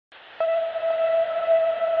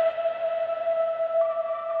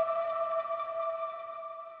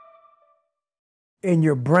And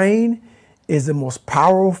your brain is the most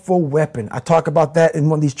powerful weapon. I talk about that in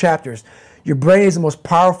one of these chapters. Your brain is the most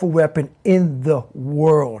powerful weapon in the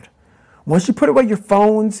world. Once you put away your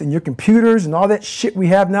phones and your computers and all that shit we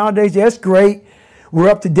have nowadays, yeah, it's great. We're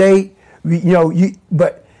up to date.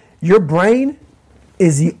 But your brain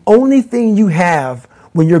is the only thing you have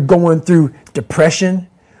when you're going through depression,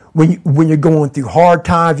 when you're going through hard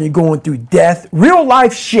times, when you're going through death, real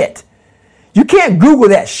life shit. You can't Google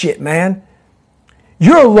that shit, man.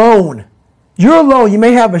 You're alone. You're alone. You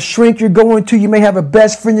may have a shrink you're going to. You may have a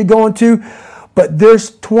best friend you're going to. But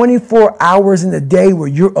there's 24 hours in the day where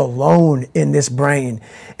you're alone in this brain.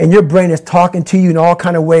 And your brain is talking to you in all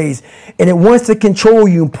kind of ways. And it wants to control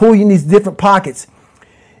you and pull you in these different pockets.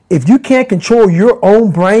 If you can't control your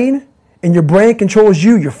own brain and your brain controls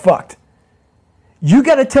you, you're fucked. You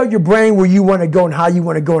got to tell your brain where you want to go and how you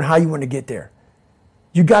want to go and how you want to get there.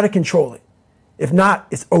 You got to control it. If not,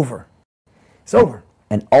 it's over. It's over.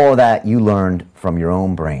 And all of that you learned from your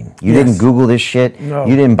own brain. You didn't Google this shit. No.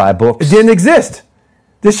 You didn't buy books. It didn't exist.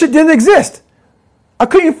 This shit didn't exist. I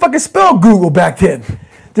couldn't even fucking spell Google back then.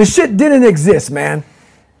 This shit didn't exist, man.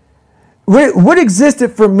 What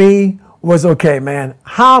existed for me was, okay, man,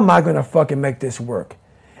 how am I going to fucking make this work?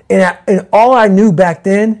 And all I knew back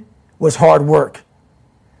then was hard work.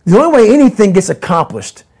 The only way anything gets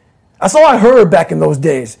accomplished. That's all I heard back in those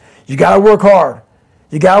days. You got to work hard.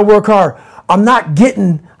 You got to work hard. I'm not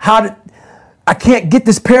getting I can't get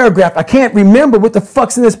this paragraph. I can't remember what the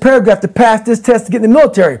fuck's in this paragraph to pass this test to get in the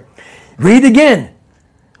military. Read again.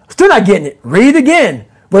 Still not getting it. Read again.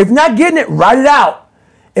 But if you're not getting it, write it out.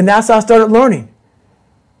 And that's how I started learning.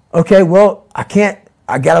 Okay, well, I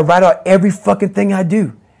got to write out every fucking thing I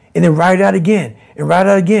do. And then write it out again. And write it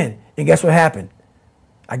out again. And guess what happened?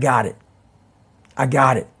 I got it. I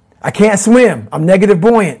got it. I can't swim. I'm negative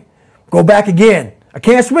buoyant. Go back again. I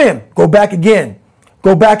can't swim. Go back again.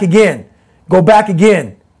 Go back again. Go back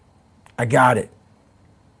again. I got it.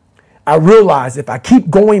 I realized if I keep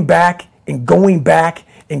going back and going back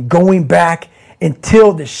and going back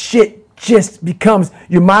until the shit just becomes,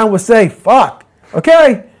 your mind will say, fuck,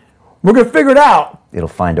 okay, we're going to figure it out. It'll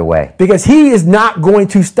find a way. Because he is not going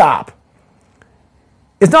to stop.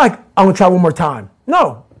 It's not like I'm going to try one more time.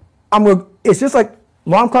 No. It's just like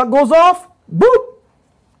alarm clock goes off, boop,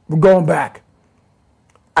 we're going back.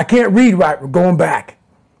 I can't read right, we're going back.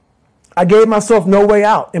 I gave myself no way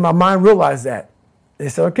out, and my mind realized that. They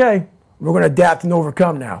said, okay, we're going to adapt and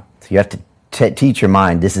overcome now. So you have to teach your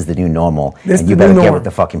mind this is the new normal, and you better get with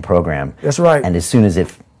the fucking program. That's right. And as soon as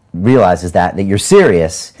it realizes that you're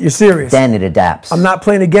serious, then it adapts. I'm not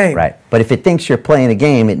playing a game. Right. But if it thinks you're playing a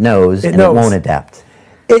game, it knows. It won't adapt.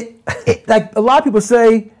 Like a lot of people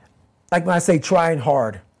say, like when I say trying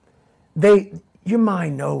hard, your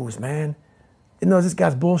mind knows, man. It knows this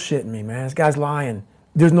guy's bullshitting me, man. This guy's lying.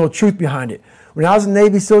 There's no truth behind it. When I was in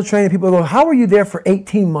Navy SEAL training, people go, how were you there for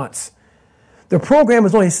 18 months? The program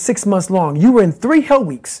was only 6 months long. You were in 3 hell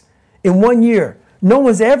weeks in 1 year. No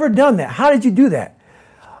one's ever done that. How did you do that?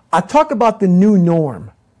 I talk about the new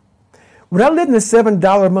norm. When I lived in a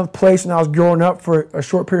 $7 a month place when I was growing up for a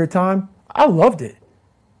short period of time, I loved it.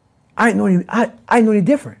 I didn't know any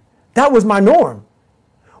different. That was my norm.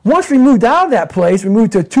 Once we moved out of that place, we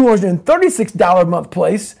moved to a $236 a month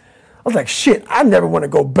place. I was like, shit, I never want to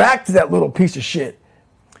go back to that little piece of shit.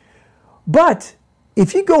 But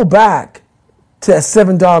if you go back to that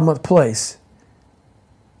 $7 a month place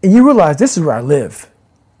and you realize this is where I live,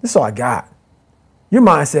 this is all I got. Your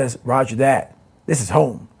mind says, roger that. This is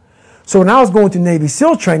home. So when I was going through Navy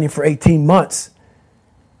SEAL training for 18 months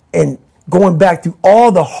and going back through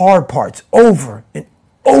all the hard parts over and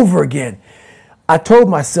over again, I told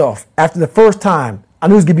myself after the first time, I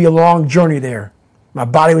knew it was going to be a long journey there. My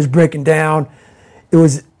body was breaking down. It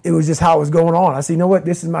was just how it was going on. I said, you know what?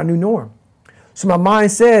 This is my new norm. So my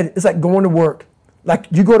mind said, it's like going to work. Like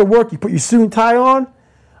you go to work, you put your suit and tie on.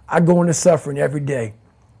 I go into suffering every day.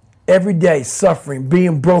 Every day, suffering,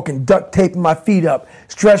 being broken, duct taping my feet up,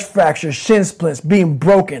 stress fractures, shin splints, being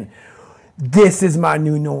broken. This is my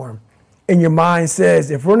new norm. And your mind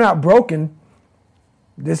says, if we're not broken,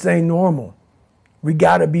 this ain't normal. We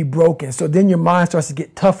got to be broken. So then your mind starts to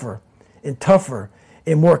get tougher and tougher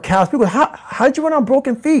and more callous. People, how'd you run on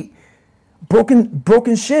broken feet?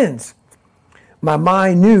 Broken shins. My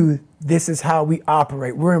mind knew this is how we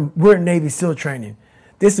operate. We're in Navy SEAL training.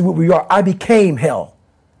 This is what we are. I became hell.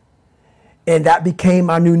 And that became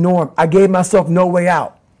my new norm. I gave myself no way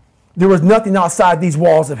out. There was nothing outside these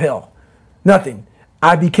walls of hell. Nothing.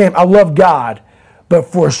 I loved God, but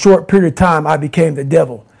for a short period of time, I became the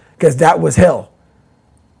devil because that was hell.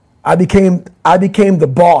 I became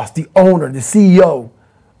the boss, the owner, the CEO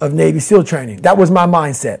of Navy SEAL training. That was my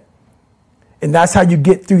mindset. And that's how you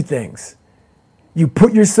get through things. You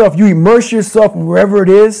immerse yourself in wherever it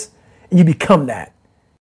is, and you become that.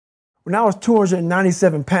 When I was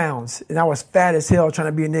 297 pounds and I was fat as hell trying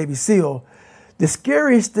to be a Navy SEAL, the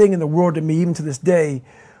scariest thing in the world to me, even to this day,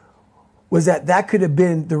 was that could have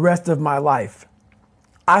been the rest of my life.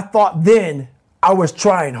 I thought then I was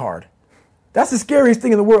trying hard. That's the scariest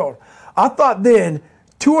thing in the world. I thought then,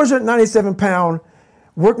 297 pound,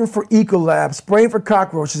 working for Ecolab, spraying for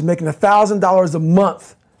cockroaches, making $1,000 a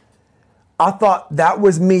month. I thought that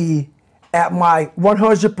was me at my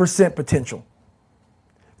 100% potential.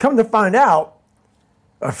 Come to find out,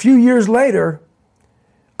 a few years later,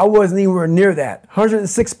 I wasn't anywhere near that.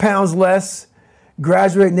 106 pounds less,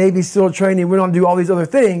 graduated Navy SEAL training, went on to do all these other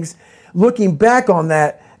things. Looking back on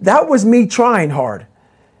that, that was me trying hard.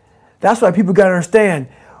 That's why people got to understand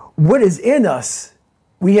what is in us.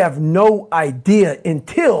 We have no idea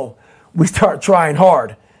until we start trying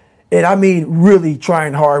hard. And I mean really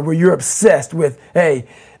trying hard, where you're obsessed with, hey,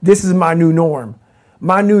 this is my new norm.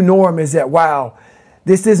 My new norm is that, wow,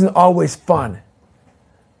 this isn't always fun.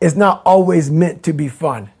 It's not always meant to be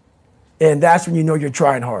fun. And that's when you know you're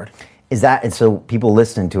trying hard. And so people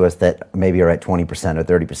listening to us that maybe are at 20% or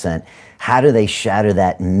 30%, how do they shatter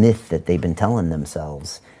that myth that they've been telling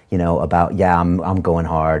themselves, about, I'm going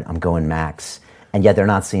hard, I'm going max, and yet they're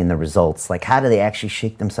not seeing the results? Like, how do they actually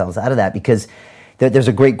shake themselves out of that? Because there's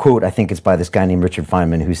a great quote, I think it's by this guy named Richard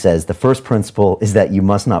Feynman, who says, the first principle is that you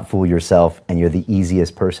must not fool yourself, and you're the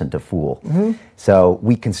easiest person to fool. Mm-hmm. So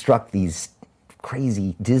we construct these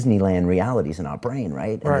crazy Disneyland realities in our brain,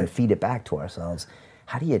 right? And then feed it back to ourselves.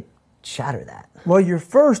 How do you shatter that? Well, your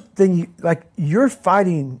first thing, you're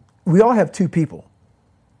fighting, we all have two people.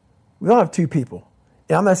 We all have two people.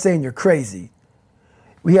 And I'm not saying you're crazy.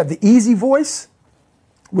 We have the easy voice,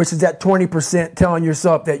 which is that 20% telling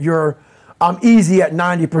yourself that I'm easy at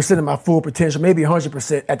 90% of my full potential, maybe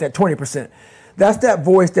 100% at that 20%. That's that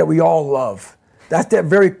voice that we all love. That's that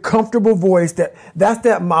very comfortable voice, that's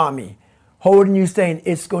that mommy holding you saying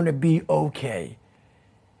it's going to be okay.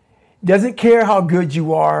 Doesn't care how good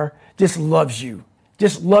you are, just loves you.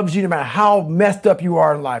 Just loves you no matter how messed up you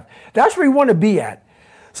are in life. That's where you want to be at.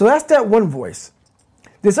 So that's that one voice.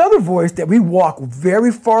 This other voice that we walk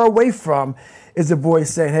very far away from is the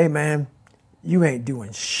voice saying, hey man, you ain't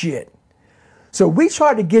doing shit. So we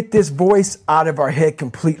try to get this voice out of our head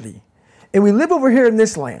completely. And we live over here in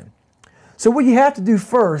this land. So what you have to do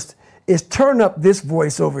first is turn up this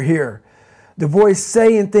voice over here. The voice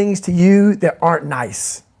saying things to you that aren't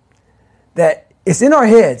nice. That it's in our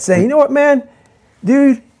head saying, you know what, man,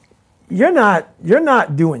 dude, you're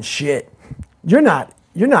not doing shit. You're not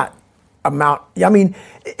and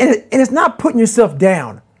it's not putting yourself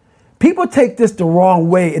down. People take this the wrong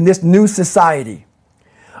way in this new society.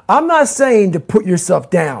 I'm not saying to put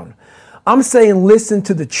yourself down. I'm saying listen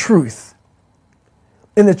to the truth.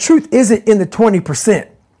 And the truth isn't in the 20%.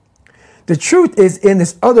 The truth is in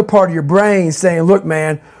this other part of your brain saying, look,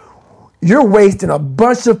 man, you're wasting a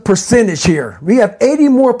bunch of percentage here. We have 80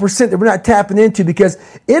 more percent that we're not tapping into, because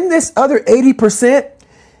in this other 80%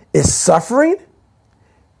 is suffering,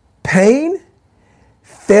 pain,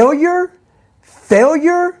 failure,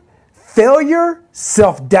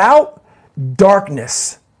 self-doubt,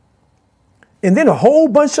 darkness, and then a whole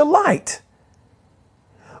bunch of light.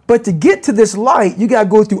 But to get to this light, you got to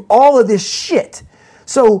go through all of this shit.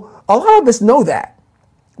 So a lot of us know that.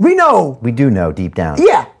 We know. We do know deep down.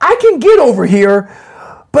 Yeah, I can get over here,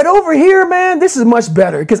 but over here, man, this is much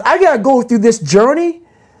better, because I got to go through this journey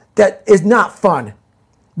that is not fun.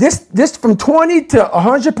 This from 20 to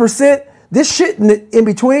 100%, this shit in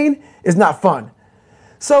between is not fun.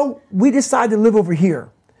 So we decide to live over here.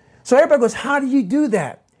 So everybody goes, how do you do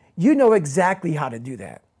that? You know exactly how to do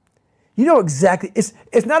that. You know exactly.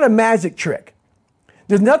 It's not a magic trick.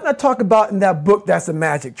 There's nothing I talk about in that book that's a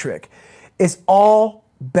magic trick. It's all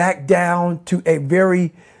back down to a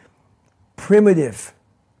very primitive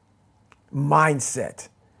mindset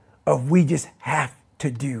of we just have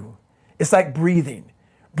to do. It's like breathing.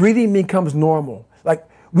 Breathing becomes normal. Like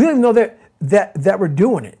we don't even know that we're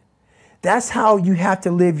doing it. That's how you have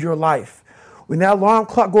to live your life. When that alarm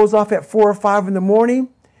clock goes off at 4 or 5 in the morning,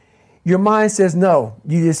 your mind says no.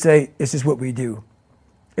 You just say, it's just what we do.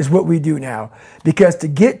 It's what we do now. Because to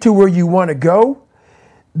get to where you want to go,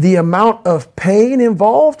 the amount of pain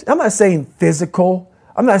involved, I'm not saying physical.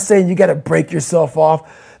 I'm not saying you got to break yourself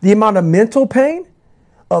off. The amount of mental pain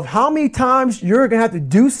of how many times you're going to have to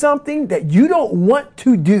do something that you don't want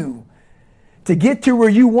to do to get to where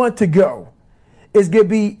you want to go is going to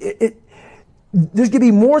be, there's gonna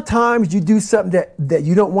be more times you do something that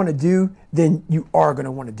you don't want to do than you are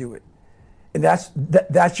gonna want to do it. And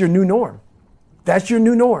that's your new norm. That's your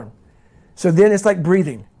new norm. So then it's like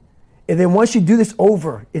breathing. And then once you do this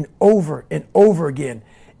over and over and over again,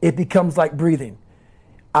 it becomes like breathing.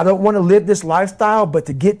 I don't want to live this lifestyle, but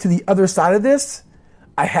to get to the other side of this,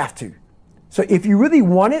 I have to. So if you really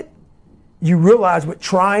want it, you realize what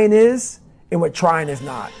trying is and what trying is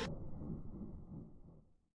not.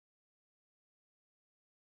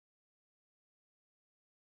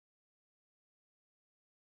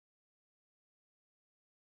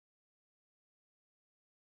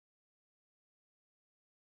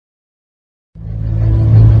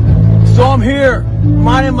 So I'm here,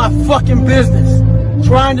 minding my fucking business,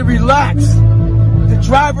 trying to relax. The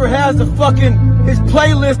driver has his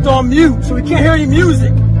playlist on mute, so we can't hear any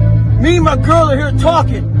music. Me and my girl are here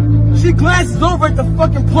talking. She glances over at the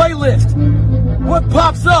fucking playlist. What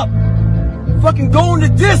pops up? Fucking Going the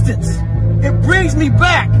Distance. It brings me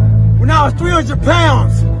back when I was 300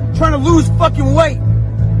 pounds, trying to lose fucking weight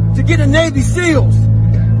to get the Navy SEALs.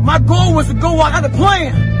 My goal was to go out, I had a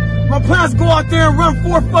plan. My plan is to go out there and run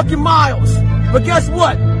 4 fucking miles. But guess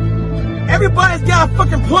what? Everybody's got a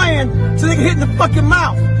fucking plan so they can hit in the fucking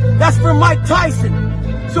mouth. That's for Mike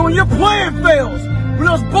Tyson. So when your plan fails, when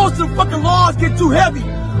those Bolton fucking laws get too heavy,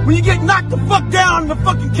 when you get knocked the fuck down on the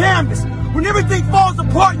fucking canvas, when everything falls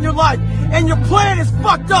apart in your life and your plan is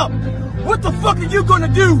fucked up, what the fuck are you gonna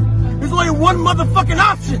do? There's only one motherfucking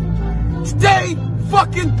option. Stay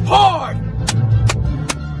fucking hard.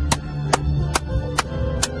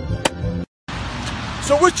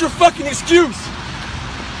 So what's your fucking excuse?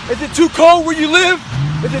 Is it too cold where you live?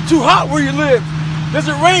 Is it too hot where you live? Does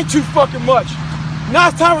it rain too fucking much? Now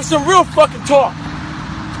it's time for some real fucking talk.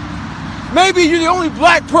 Maybe you're the only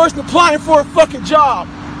black person applying for a fucking job.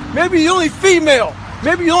 Maybe you're the only female.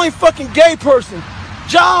 Maybe you're the only fucking gay person.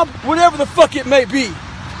 Job, whatever the fuck it may be.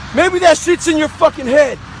 Maybe that shit's in your fucking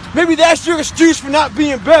head. Maybe that's your excuse for not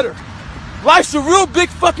being better. Life's a real big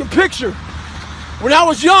fucking picture. When I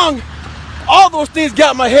was young, all those things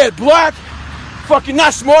got in my head. Black, fucking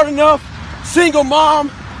not smart enough, single mom,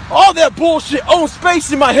 all that bullshit owns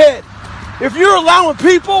space in my head. If you're allowing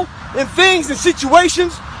people and things and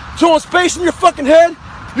situations to own space in your fucking head,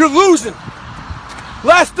 you're losing.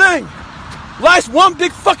 Last thing, life's one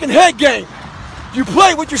big fucking head game. You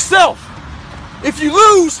play with yourself. If you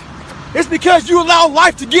lose, it's because you allow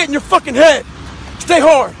life to get in your fucking head. Stay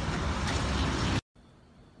hard.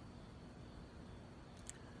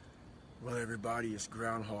 Well, everybody, it's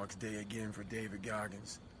Groundhog's Day again for David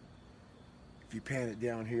Goggins. If you pan it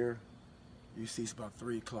down here, you see it's about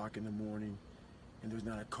 3 o'clock in the morning and there's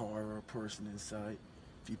not a car or a person in sight.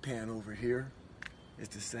 If you pan over here,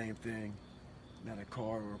 it's the same thing. Not a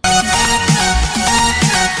car or a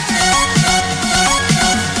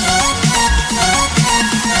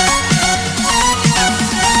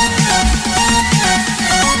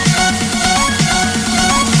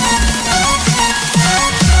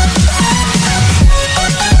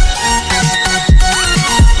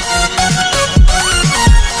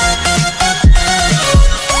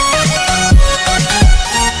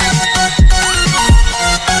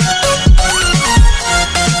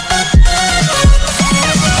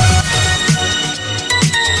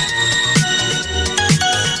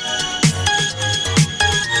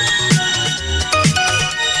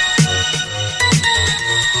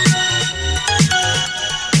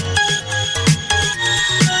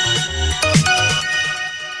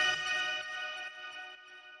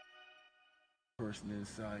person in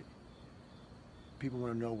sight. People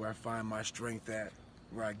want to know where I find my strength at,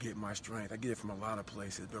 where I get my strength. I get it from a lot of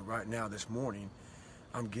places, but right now, this morning,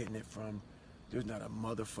 I'm getting it from, there's not a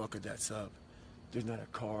motherfucker that's up. There's not a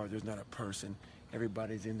car, there's not a person.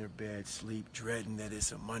 Everybody's in their bed, sleep, dreading that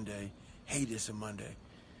it's a Monday, hate it's a Monday,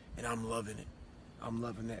 and I'm loving it. I'm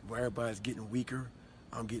loving that. Where everybody's getting weaker,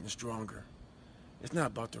 I'm getting stronger. It's not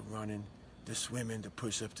about the running, the swimming, the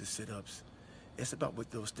push-ups, the sit-ups. It's about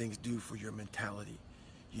what those things do for your mentality.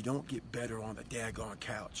 You don't get better on the daggone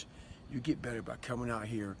couch. You get better by coming out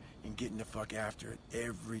here and getting the fuck after it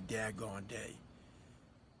every daggone day.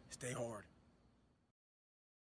 Stay hard.